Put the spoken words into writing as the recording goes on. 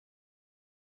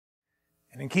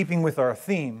And in keeping with our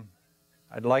theme,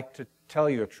 I'd like to tell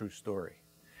you a true story.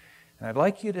 And I'd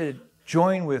like you to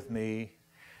join with me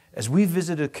as we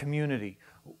visit a community,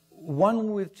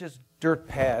 one with just dirt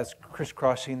paths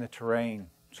crisscrossing the terrain,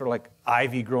 sort of like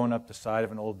ivy growing up the side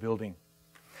of an old building.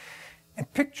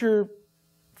 And picture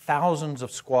thousands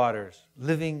of squatters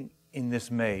living in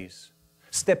this maze,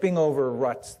 stepping over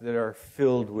ruts that are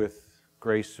filled with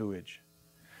gray sewage.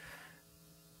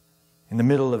 In the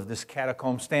middle of this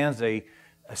catacomb stands a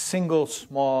single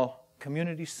small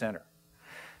community center.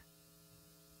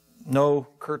 No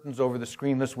curtains over the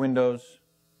screenless windows,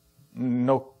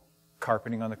 no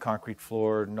carpeting on the concrete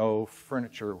floor, no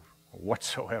furniture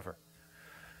whatsoever.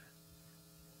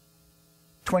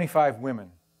 25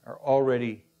 women are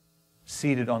already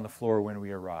seated on the floor when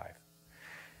we arrive.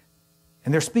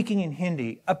 And they're speaking in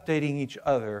Hindi, updating each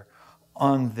other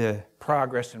on the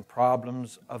progress and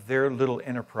problems of their little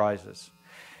enterprises,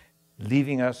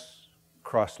 leaving us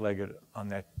cross-legged on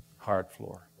that hard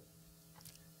floor.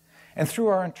 And through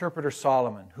our interpreter,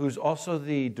 Solomon, who's also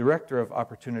the director of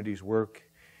Opportunities Work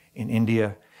in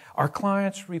India, our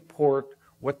clients report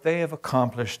what they have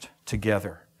accomplished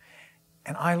together.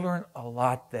 And I learned a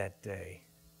lot that day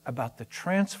about the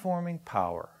transforming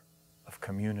power of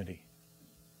community.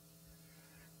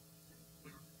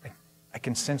 I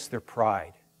can sense their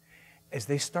pride as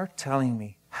they start telling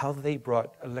me how they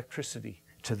brought electricity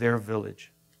to their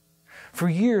village. For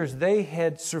years, they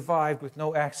had survived with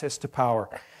no access to power.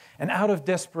 And out of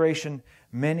desperation,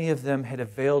 many of them had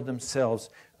availed themselves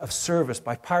of service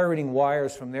by pirating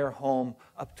wires from their home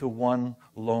up to one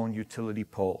lone utility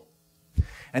pole.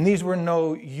 And these were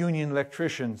no union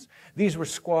electricians. These were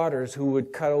squatters who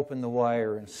would cut open the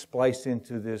wire and splice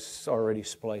into this already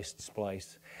spliced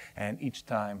splice, and each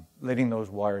time letting those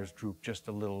wires droop just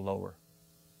a little lower.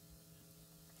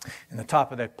 And the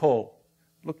top of that pole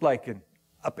looked like an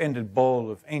upended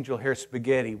bowl of angel hair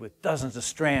spaghetti with dozens of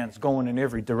strands going in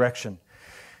every direction.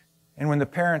 And when the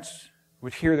parents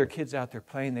would hear their kids out there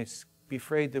playing, they'd be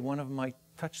afraid that one of them might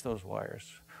touch those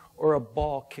wires, or a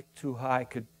ball kicked too high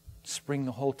could spring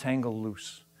the whole tangle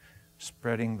loose,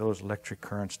 spreading those electric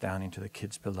currents down into the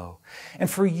kids below. And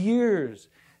for years,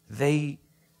 they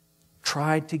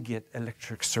tried to get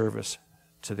electric service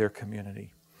to their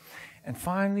community. And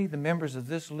finally, the members of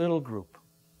this little group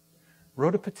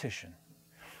wrote a petition.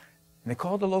 And they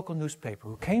called the local newspaper,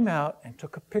 who came out and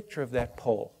took a picture of that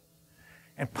pole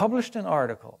and published an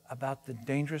article about the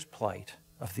dangerous plight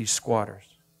of these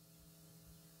squatters.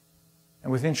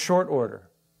 And within short order,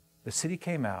 the city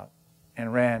came out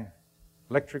and ran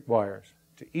electric wires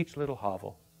to each little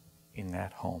hovel in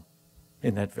that home,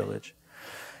 in that village.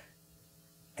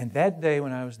 And that day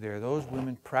when I was there, those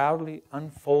women proudly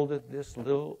unfolded this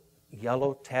little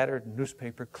yellow, tattered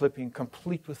newspaper clipping,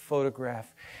 complete with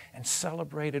photograph, and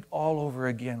celebrated all over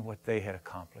again what they had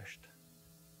accomplished.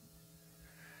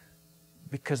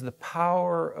 Because the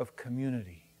power of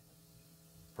community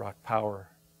brought power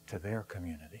to their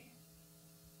community.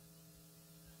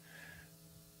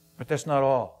 But that's not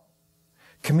all.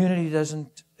 Community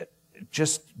doesn't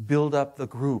just build up the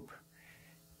group.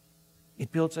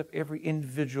 It builds up every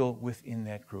individual within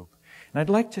that group. And I'd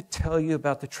like to tell you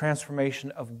about the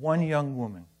transformation of one young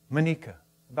woman, Monica,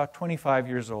 about 25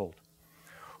 years old,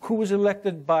 who was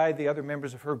elected by the other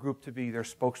members of her group to be their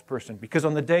spokesperson, because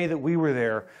on the day that we were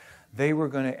there, they were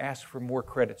going to ask for more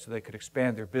credit so they could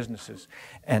expand their businesses,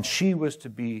 and she was to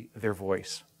be their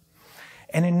voice.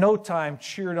 And in no time,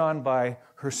 cheered on by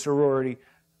her sorority,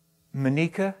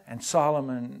 Monica and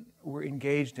Solomon were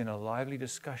engaged in a lively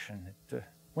discussion that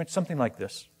went something like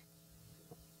this.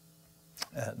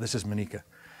 This is Monica.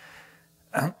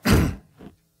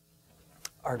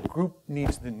 Our group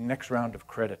needs the next round of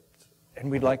credit,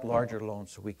 and we'd like larger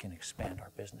loans so we can expand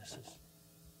our businesses.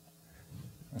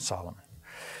 And Solomon,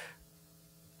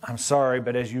 I'm sorry,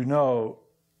 but as you know,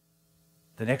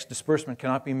 the next disbursement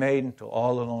cannot be made until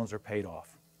all the loans are paid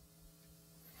off.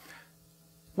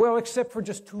 Well, except for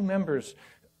just 2 members.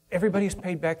 Everybody's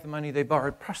paid back the money they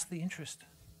borrowed, plus the interest.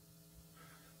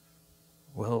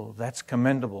 Well, that's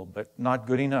commendable, but not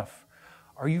good enough.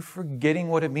 Are you forgetting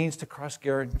what it means to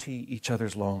cross-guarantee each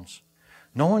other's loans?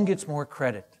 No one gets more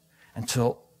credit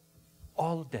until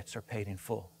all the debts are paid in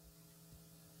full.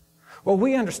 Well,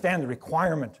 we understand the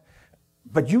requirement,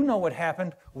 but you know what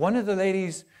happened. One of the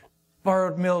ladies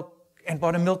borrowed milk and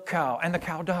bought a milk cow, and the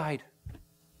cow died.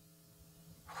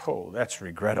 Oh, that's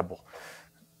regrettable.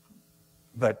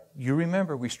 But you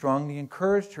remember, we strongly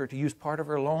encouraged her to use part of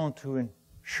her loan to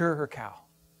insure her cow.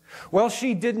 Well,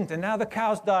 she didn't, and now the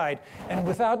cow's died. And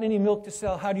without any milk to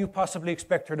sell, how do you possibly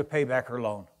expect her to pay back her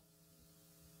loan?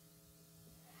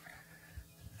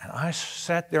 And I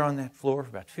sat there on that floor for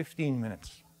about 15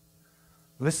 minutes,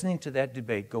 listening to that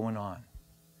debate going on.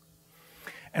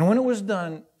 And when it was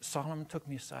done, Solomon took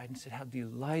me aside and said how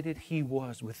delighted he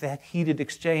was with that heated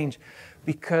exchange,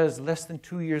 because less than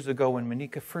 2 years ago, when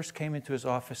Monica first came into his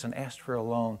office and asked for a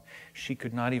loan, she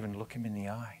could not even look him in the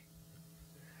eye.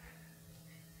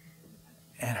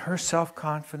 And her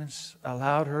self-confidence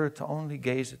allowed her to only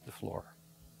gaze at the floor,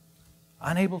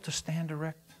 unable to stand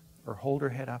erect or hold her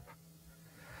head up.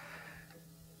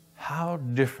 How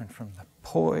different from the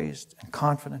poised and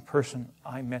confident person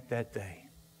I met that day.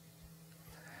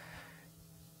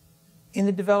 In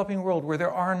the developing world, where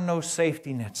there are no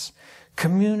safety nets,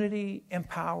 community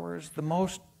empowers the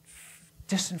most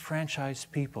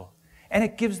disenfranchised people. And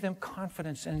it gives them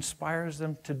confidence and inspires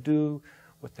them to do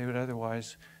what they would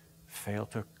otherwise fail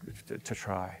to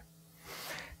try.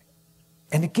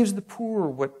 And it gives the poor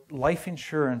what life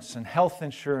insurance and health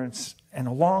insurance and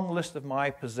a long list of my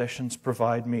possessions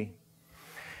provide me.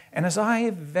 And as I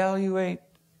evaluate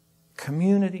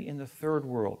community in the third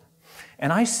world,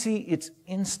 and I see its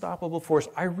unstoppable force,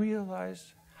 I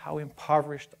realize how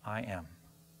impoverished I am.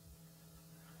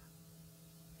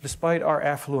 Despite our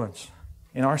affluence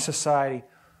in our society,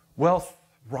 wealth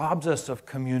robs us of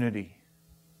community,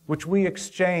 which we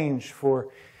exchange for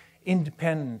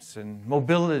independence and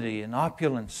mobility and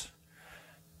opulence.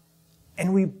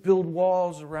 And we build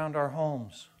walls around our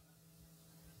homes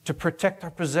to protect our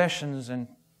possessions and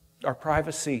our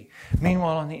privacy.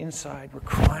 Meanwhile, on the inside, we're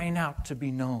crying out to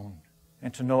be known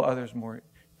and to know others more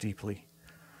deeply.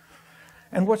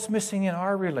 And what's missing in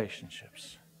our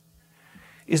relationships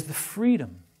is the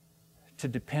freedom to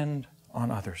depend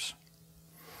on others.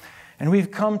 And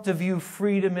we've come to view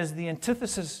freedom as the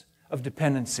antithesis of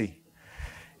dependency.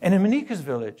 And in Monica's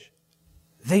village,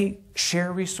 they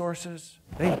share resources,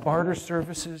 they barter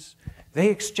services, they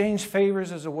exchange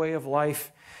favors as a way of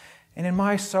life. And in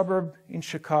my suburb in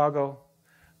Chicago,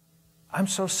 I'm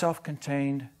so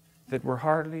self-contained that we're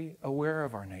hardly aware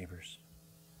of our neighbors.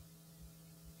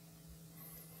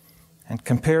 And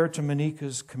compared to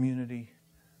Monica's community,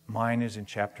 mine is in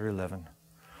chapter 11.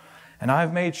 And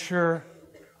I've made sure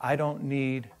I don't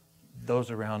need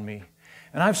those around me.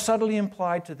 And I've subtly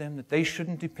implied to them that they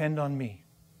shouldn't depend on me.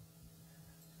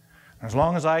 As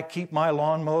long as I keep my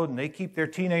lawn mowed and they keep their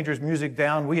teenagers' music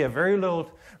down, we have very little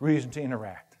reason to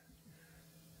interact.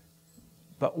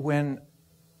 But when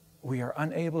we are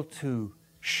unable to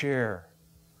share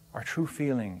our true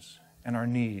feelings and our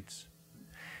needs,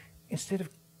 instead of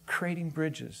creating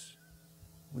bridges,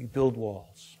 we build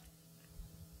walls.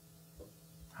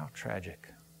 How tragic.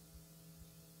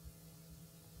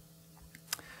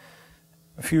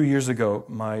 A few years ago,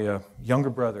 my younger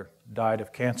brother died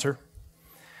of cancer.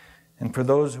 And for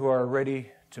those who are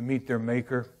ready to meet their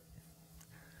Maker,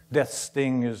 death's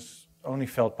sting is only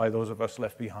felt by those of us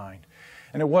left behind.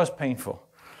 And it was painful.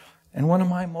 And one of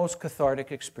my most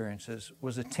cathartic experiences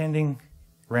was attending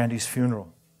Randy's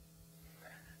funeral.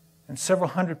 And several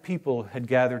hundred people had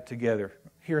gathered together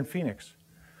here in Phoenix,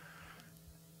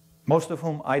 most of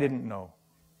whom I didn't know.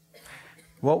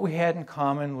 What we had in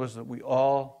common was that we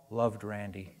all loved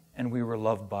Randy, and we were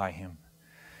loved by him.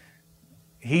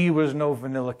 He was no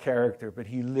vanilla character, but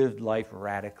he lived life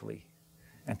radically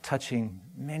and touching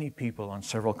many people on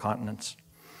several continents.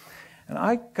 And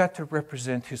I got to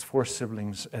represent his 4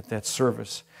 siblings at that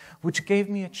service, which gave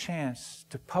me a chance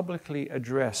to publicly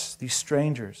address these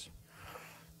strangers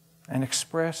and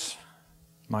express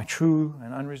my true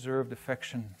and unreserved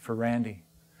affection for Randy.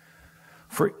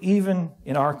 For even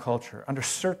in our culture, under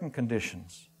certain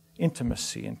conditions,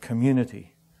 intimacy and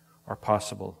community are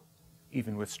possible,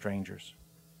 even with strangers.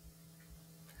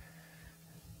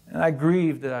 And I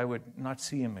grieved that I would not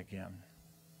see him again,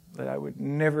 that I would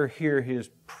never hear his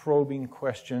probing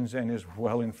questions and his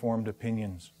well-informed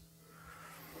opinions.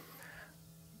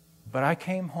 But I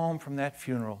came home from that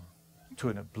funeral to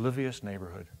an oblivious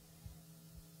neighborhood.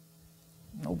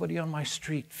 Nobody on my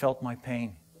street felt my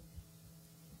pain.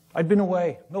 I'd been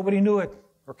away. Nobody knew it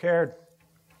or cared.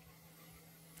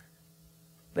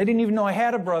 They didn't even know I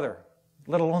had a brother,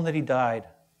 let alone that he died.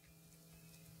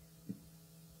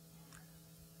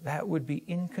 That would be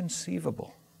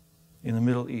inconceivable in the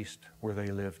Middle East where they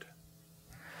lived.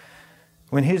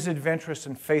 When his adventurous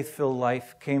and faith-filled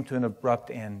life came to an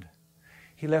abrupt end,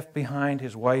 he left behind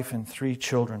his wife and 3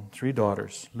 children, 3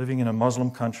 daughters, living in a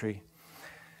Muslim country.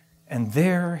 And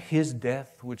there, his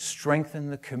death would strengthen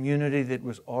the community that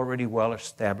was already well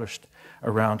established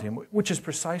around him, which is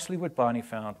precisely what Bonnie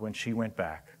found when she went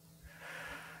back.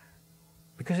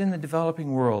 Because in the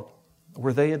developing world,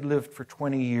 where they had lived for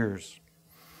 20 years,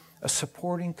 a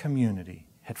supporting community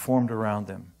had formed around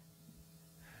them.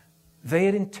 They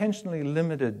had intentionally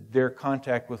limited their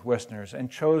contact with Westerners and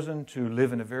chosen to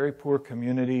live in a very poor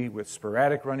community with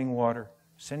sporadic running water,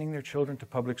 sending their children to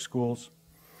public schools.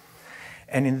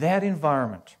 And in that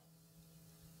environment,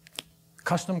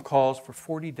 custom calls for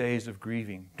 40 days of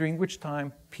grieving, during which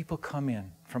time people come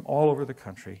in from all over the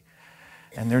country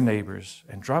and their neighbors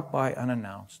and drop by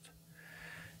unannounced.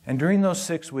 And during those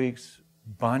 6 weeks,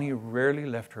 Bonnie rarely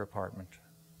left her apartment.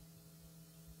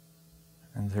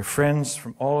 And their friends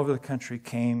from all over the country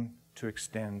came to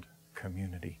extend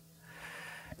community.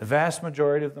 The vast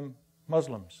majority of them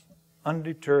Muslims,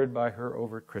 undeterred by her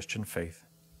overt Christian faith.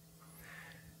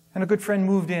 And a good friend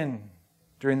moved in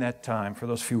during that time for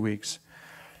those few weeks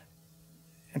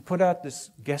and put out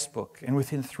this guest book. And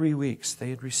within 3 weeks,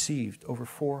 they had received over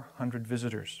 400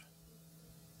 visitors.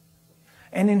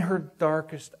 And in her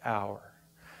darkest hour,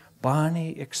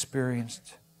 Bonnie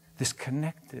experienced this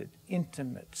connected,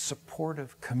 intimate,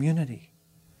 supportive community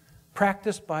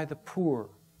practiced by the poor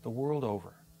the world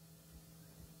over.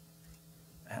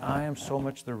 And I am so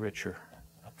much the richer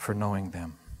for knowing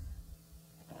them.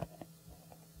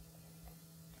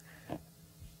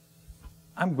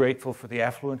 I'm grateful for the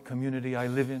affluent community I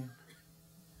live in,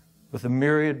 with the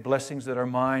myriad blessings that are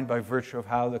mine by virtue of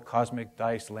how the cosmic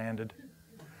dice landed.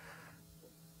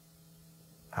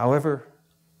 However,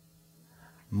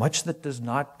 much that does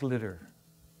not glitter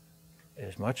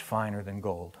is much finer than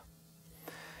gold.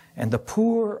 And the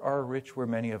poor are rich where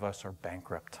many of us are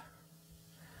bankrupt.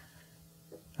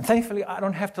 And thankfully, I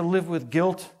don't have to live with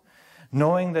guilt,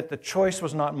 knowing that the choice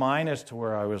was not mine as to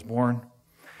where I was born.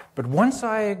 But once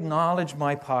I acknowledge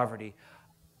my poverty,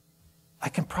 I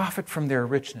can profit from their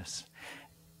richness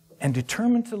and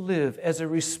determine to live as a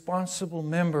responsible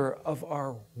member of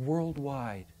our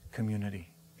worldwide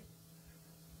community.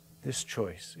 This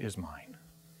choice is mine.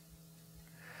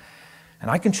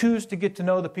 And I can choose to get to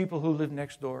know the people who live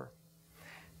next door.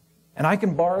 And I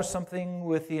can borrow something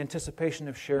with the anticipation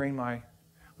of sharing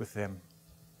with them.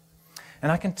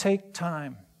 And I can take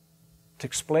time to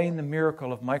explain the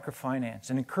miracle of microfinance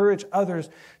and encourage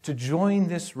others to join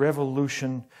this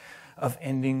revolution of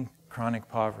ending chronic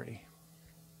poverty.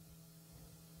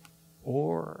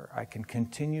 Or I can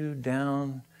continue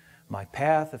down my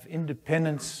path of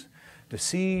independence,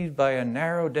 deceived by a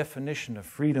narrow definition of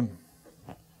freedom.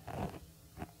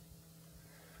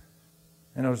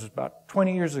 And it was about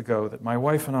 20 years ago that my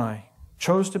wife and I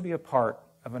chose to be a part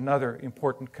of another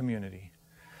important community.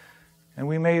 And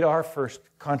we made our first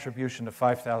contribution of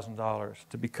 $5,000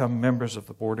 to become members of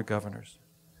the Board of Governors.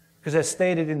 Because as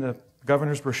stated in the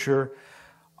governor's brochure,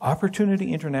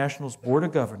 Opportunity International's Board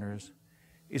of Governors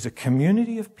is a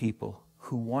community of people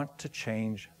who want to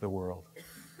change the world.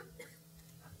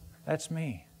 That's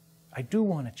me. I do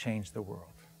want to change the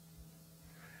world.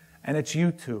 And it's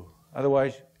you too.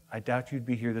 Otherwise, I doubt you'd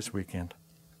be here this weekend.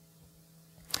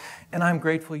 And I'm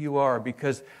grateful you are,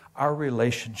 because our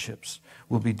relationships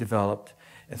will be developed,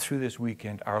 and through this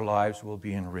weekend, our lives will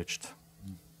be enriched.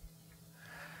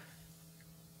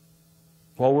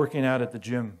 While working out at the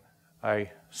gym,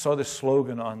 I saw this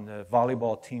slogan on the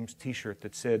volleyball team's t-shirt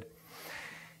that said,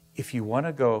 "If you want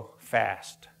to go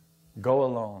fast, go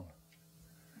alone.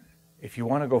 If you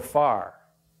want to go far,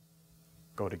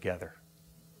 go together."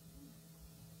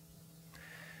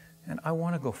 And I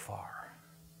want to go far.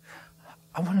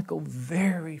 I want to go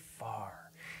very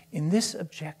far in this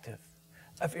objective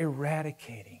of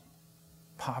eradicating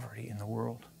poverty in the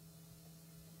world.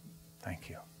 Thank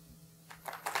you.